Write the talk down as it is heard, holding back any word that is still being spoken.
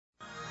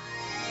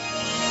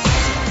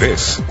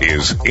This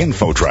is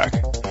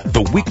InfoTrack,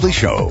 the weekly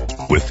show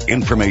with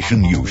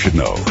information you should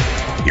know.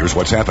 Here's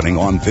what's happening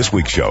on this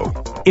week's show.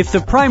 If the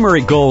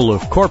primary goal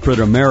of corporate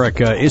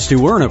America is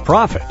to earn a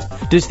profit,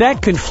 does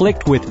that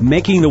conflict with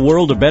making the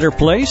world a better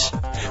place?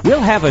 We'll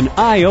have an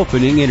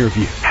eye-opening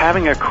interview.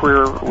 Having a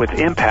career with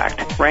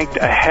impact ranked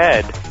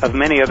ahead of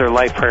many other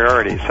life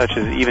priorities, such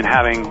as even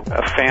having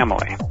a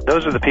family.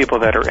 Those are the people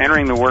that are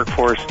entering the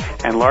workforce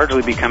and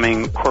largely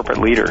becoming corporate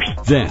leaders.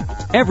 Then,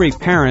 every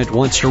parent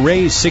wants to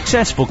raise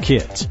successful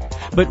kids.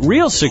 But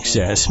real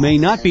success may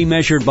not be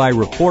measured by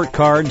report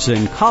cards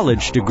and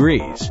college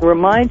degrees.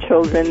 Remind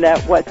children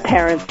that what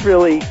parents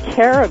really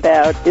care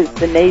about is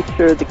the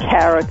nature, the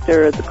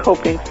character, the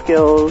coping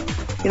skills,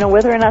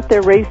 whether or not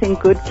they're raising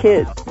good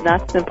kids,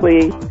 not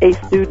simply A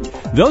students.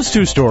 Those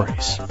two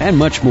stories, and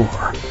much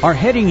more, are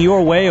heading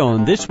your way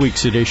on this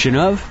week's edition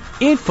of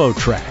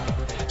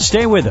InfoTrack.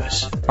 Stay with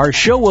us. Our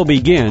show will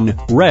begin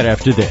right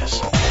after this.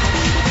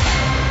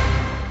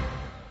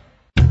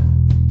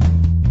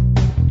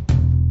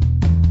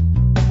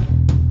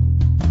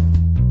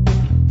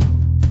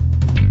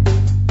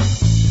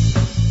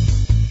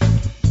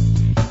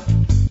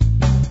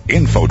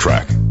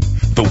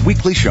 InfoTrack, the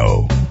weekly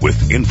show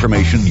with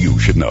information you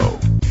should know.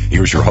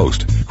 Here's your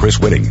host, Chris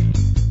Whitting.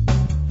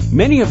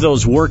 Many of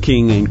those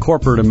working in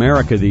corporate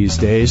America these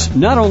days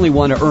not only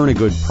want to earn a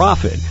good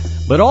profit,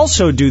 but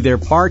also do their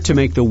part to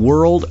make the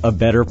world a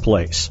better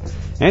place.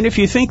 And if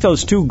you think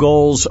those two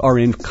goals are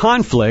in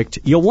conflict,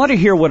 you'll want to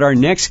hear what our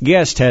next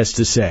guest has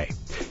to say.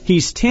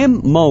 He's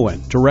Tim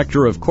Moen,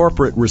 Director of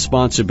Corporate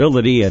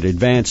Responsibility at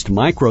Advanced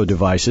Micro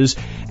Devices,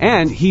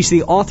 and he's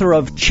the author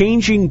of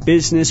Changing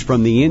Business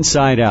from the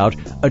Inside Out,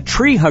 a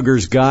tree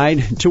hugger's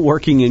guide to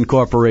working in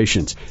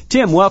corporations.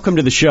 Tim, welcome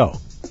to the show.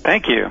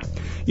 Thank you.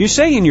 You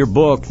say in your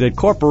book that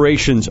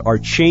corporations are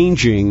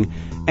changing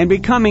and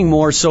becoming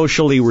more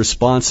socially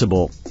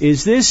responsible.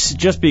 Is this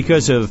just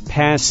because of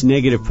past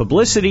negative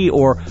publicity,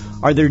 or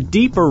are there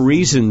deeper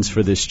reasons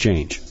for this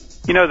change?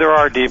 There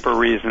are deeper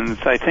reasons.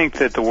 I think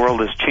that the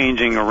world is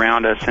changing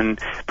around us, and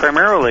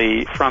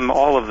primarily from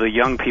all of the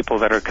young people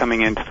that are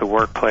coming into the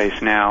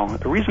workplace now.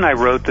 The reason I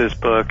wrote this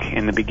book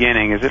in the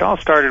beginning is it all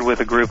started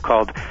with a group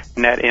called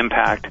Net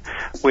Impact,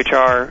 which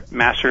are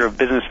Master of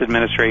Business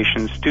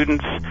Administration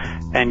students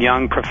and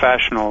young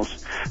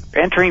professionals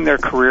entering their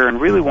career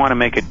and really want to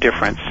make a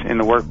difference in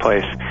the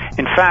workplace.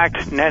 In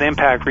fact, Net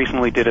Impact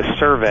recently did a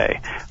survey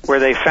where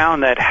they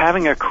found that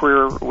having a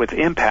career with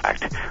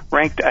impact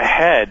ranked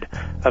ahead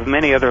of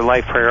many other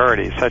life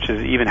priorities, such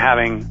as even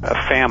having a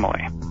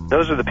family.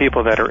 Those are the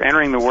people that are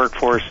entering the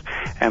workforce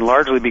and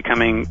largely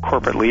becoming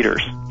corporate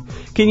leaders.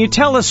 Can you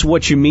tell us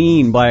what you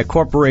mean by a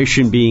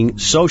corporation being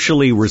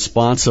socially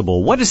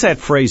responsible? What does that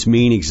phrase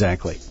mean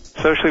exactly?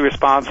 Socially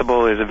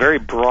responsible is a very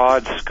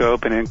broad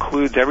scope and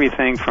includes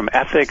everything from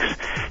ethics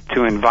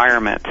to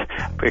environment.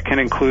 It can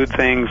include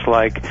things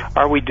like,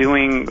 are we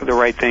doing the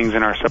right things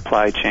in our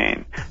supply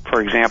chain?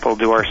 For example,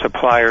 do our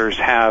suppliers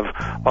have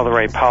all the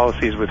right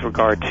policies with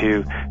regard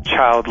to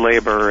child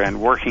labor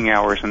and working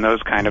hours and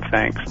those kind of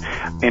things?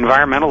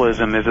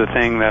 Environmentalism is a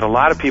thing that a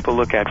lot of people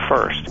look at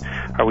first.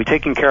 Are we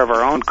taking care of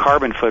our own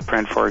carbon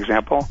footprint, for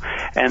example,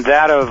 and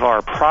that of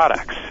our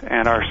products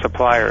and our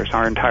suppliers,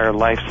 our entire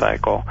life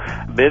cycle?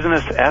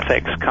 Business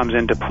ethics comes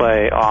into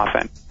play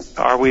often.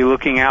 Are we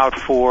looking out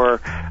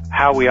for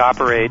how we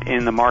operate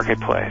in the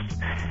marketplace?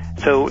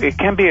 So it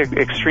can be an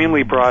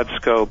extremely broad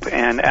scope,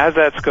 and as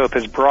that scope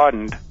has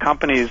broadened,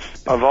 companies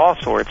of all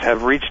sorts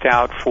have reached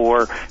out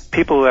for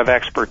people who have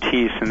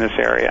expertise in this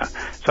area.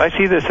 So I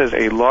see this as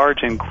a large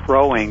and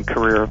growing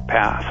career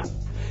path.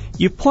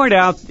 You point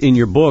out in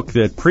your book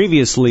that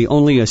previously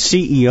only a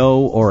CEO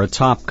or a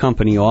top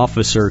company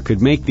officer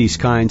could make these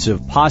kinds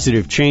of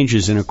positive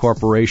changes in a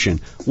corporation.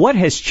 What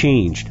has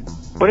changed?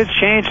 What has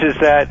changed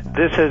is that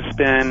this has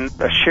been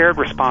a shared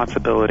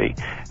responsibility.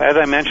 As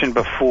I mentioned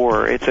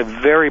before, it's a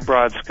very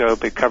broad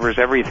scope. It covers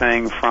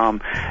everything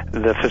from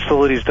the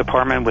facilities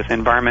department with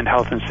environment,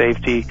 health, and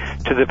safety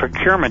to the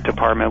procurement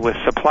department with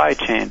supply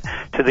chain,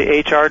 to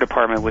the HR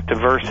department with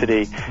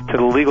diversity, to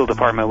the legal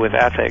department with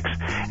ethics.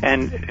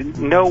 And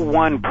no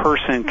one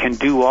person can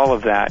do all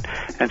of that.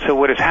 And so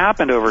what has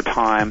happened over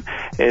time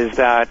is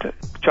that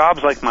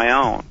jobs like my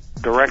own,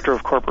 Director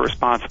of Corporate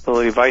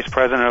Responsibility, Vice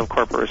President of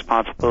Corporate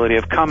Responsibility,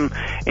 have come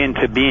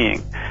into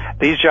being.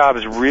 These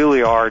jobs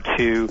really are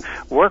to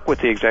work with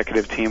the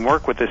executive team,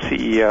 work with the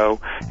CEO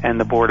and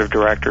the board of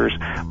directors,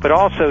 but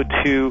also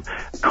to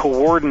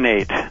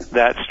coordinate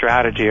that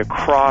strategy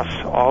across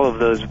all of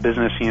those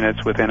business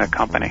units within a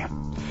company.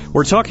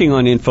 We're talking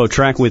on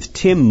InfoTrack with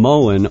Tim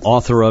Moen,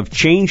 author of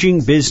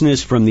Changing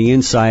Business from the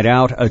Inside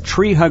Out, a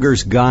tree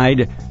hugger's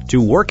guide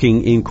to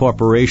working in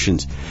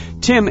corporations.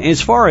 Tim,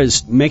 as far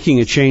as making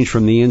a change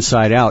from the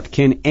inside out,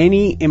 can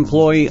any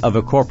employee of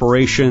a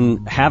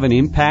corporation have an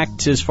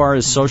impact as far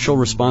as social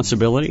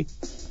responsibility?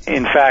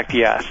 In fact,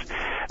 yes.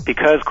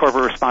 Because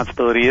corporate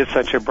responsibility is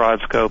such a broad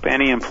scope,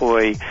 any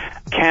employee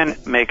can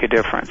make a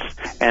difference,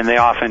 and they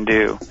often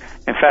do.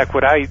 In fact,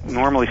 what I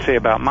normally say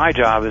about my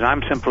job is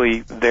I'm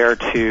simply there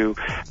to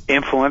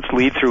influence,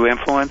 lead through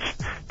influence,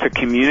 to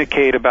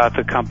communicate about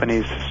the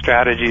company's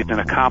strategies and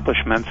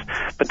accomplishments,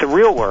 but the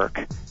real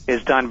work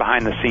is done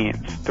behind the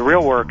scenes. The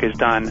real work is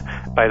done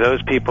by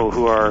those people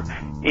who are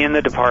in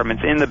the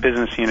departments, in the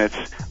business units,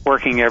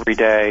 working every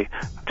day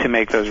to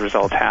make those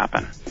results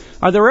happen.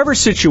 Are there ever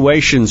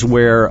situations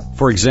where,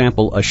 for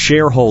example, a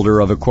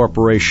shareholder of a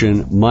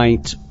corporation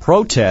might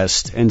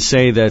protest and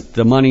say that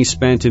the money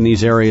spent in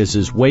these areas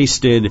is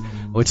wasted,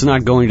 it's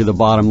not going to the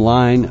bottom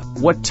line?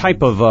 What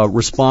type of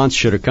response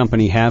should a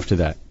company have to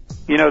that?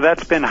 You know,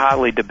 that's been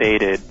hotly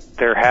debated.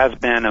 There has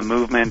been a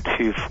movement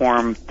to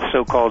form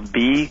so-called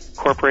B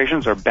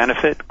corporations or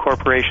benefit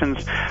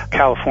corporations.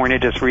 California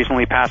just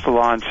recently passed a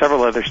law, and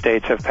several other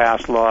states have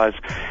passed laws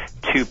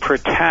to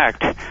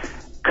protect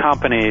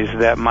companies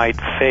that might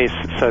face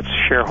such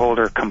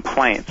shareholder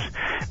complaints.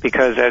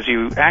 Because as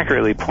you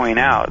accurately point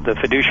out, the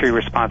fiduciary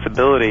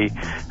responsibility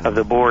of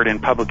the board in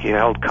publicly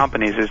held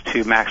companies is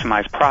to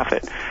maximize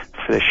profit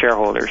for the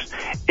shareholders.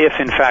 If,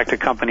 in fact, a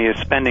company is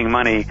spending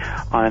money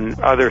on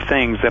other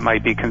things that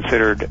might be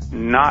considered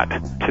not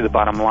to the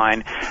bottom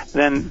line,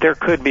 then there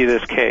could be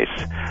this case.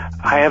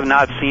 I have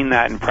not seen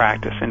that in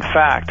practice. In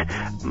fact,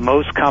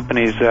 most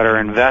companies that are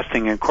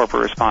investing in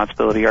corporate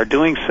responsibility are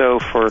doing so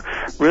for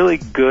really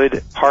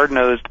good,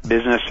 hard-nosed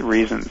business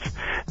reasons.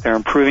 They're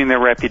improving their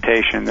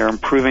reputation. They're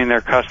improving their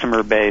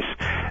customer base.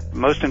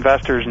 Most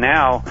investors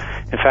now,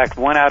 in fact,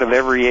 1 out of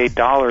every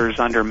 $8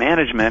 under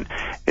management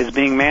is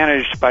being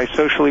managed by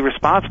socially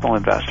responsible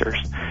investors.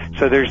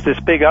 So there's this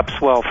big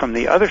upswell from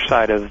the other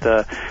side of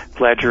the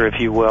ledger, if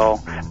you will,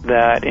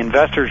 that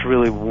investors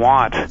really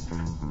want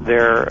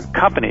their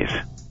companies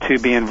to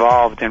be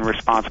involved in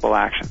responsible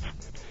actions.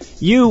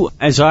 You,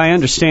 as I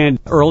understand,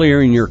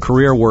 earlier in your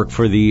career work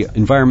for the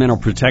Environmental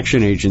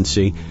Protection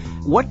Agency,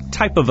 what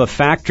type of a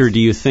factor do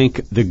you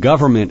think the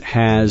government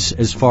has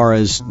as far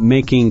as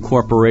making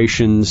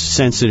corporations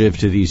sensitive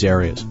to these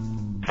areas?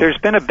 There's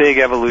been a big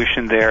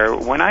evolution there.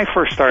 When I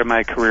first started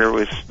my career, it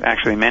was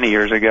actually many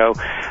years ago,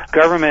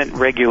 government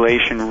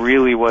regulation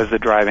really was the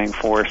driving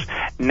force.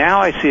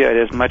 Now I see it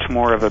as much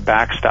more of a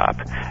backstop.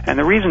 And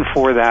the reason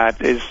for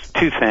that is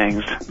two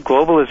things,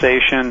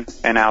 globalization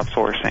and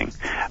outsourcing.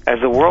 As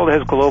the world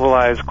has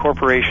globalized,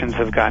 corporations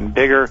have gotten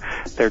bigger.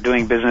 They're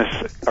doing business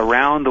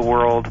around the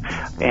world,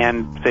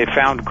 and they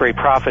found great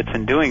profits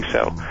in doing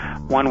so.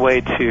 One way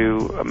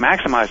to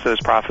maximize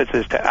those profits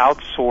is to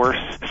outsource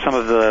some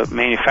of the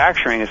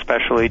manufacturing,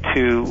 especially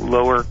to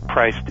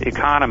lower-priced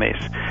economies.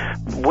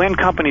 When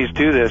companies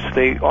do this,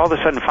 they all of a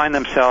sudden find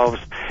themselves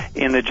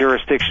in the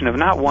jurisdiction of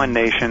not one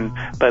nation,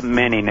 but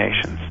many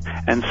nations.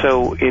 And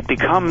so it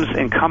becomes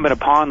incumbent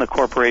upon the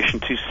corporation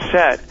to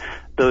set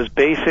those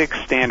basic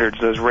standards,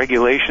 those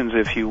regulations,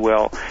 if you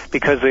will,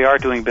 because they are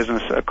doing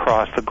business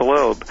across the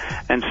globe.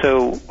 And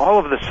so all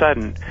of a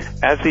sudden,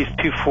 as these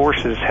two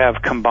forces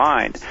have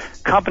combined,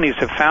 companies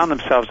have found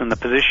themselves in the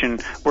position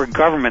where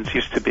governments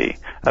used to be,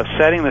 of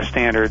setting the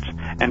standards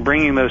and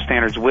bringing those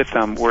standards with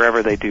them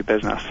wherever they do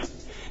business.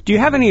 Do you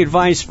have any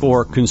advice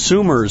for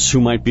consumers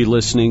who might be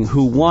listening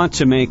who want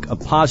to make a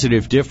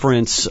positive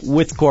difference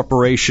with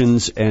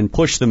corporations and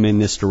push them in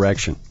this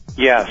direction?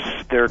 Yes,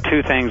 there are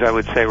two things I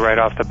would say right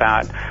off the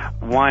bat.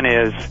 One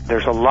is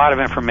there's a lot of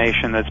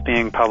information that's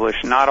being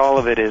published. Not all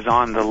of it is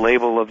on the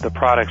label of the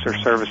products or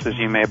services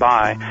you may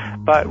buy,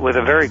 but with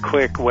a very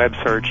quick web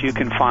search, you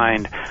can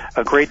find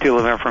a great deal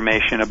of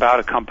information about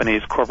a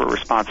company's corporate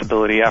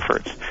responsibility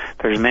efforts.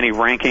 There's many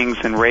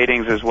rankings and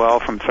ratings as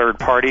well from third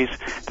parties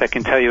that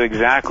can tell you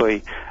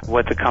exactly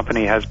what the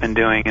company has been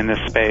doing in this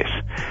space.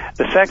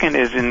 The second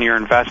is in your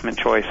investment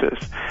choices.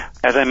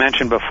 As I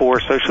mentioned before,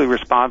 socially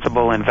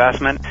responsible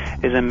investment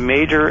is a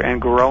major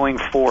and growing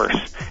force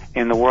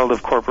in the world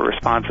of corporate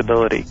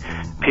responsibility.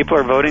 People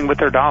are voting with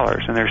their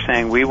dollars, and they're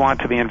saying we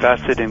want to be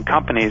invested in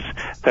companies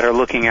that are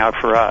looking out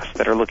for us,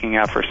 that are looking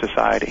out for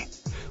society.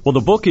 Well,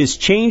 the book is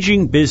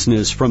Changing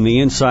Business from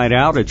the Inside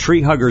Out, a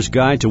tree hugger's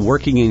guide to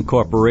working in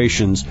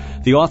corporations.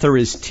 The author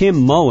is Tim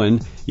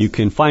Mohin. You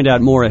can find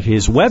out more at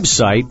his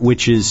website,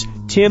 which is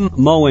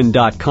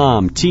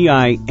timmohin.com,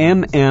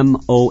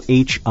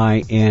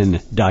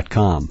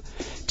 TIMMOHIN.com.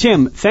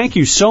 Tim, thank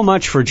you so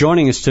much for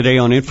joining us today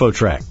on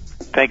InfoTrack.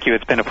 Thank you.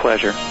 It's been a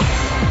pleasure.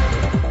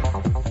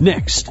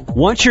 Next,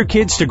 want your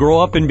kids to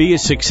grow up and be a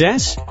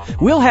success?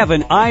 We'll have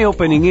an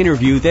eye-opening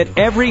interview that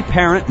every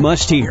parent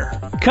must hear.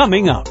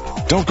 Coming up.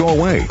 Don't go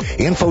away.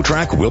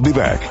 InfoTrack will be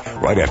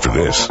back right after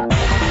this.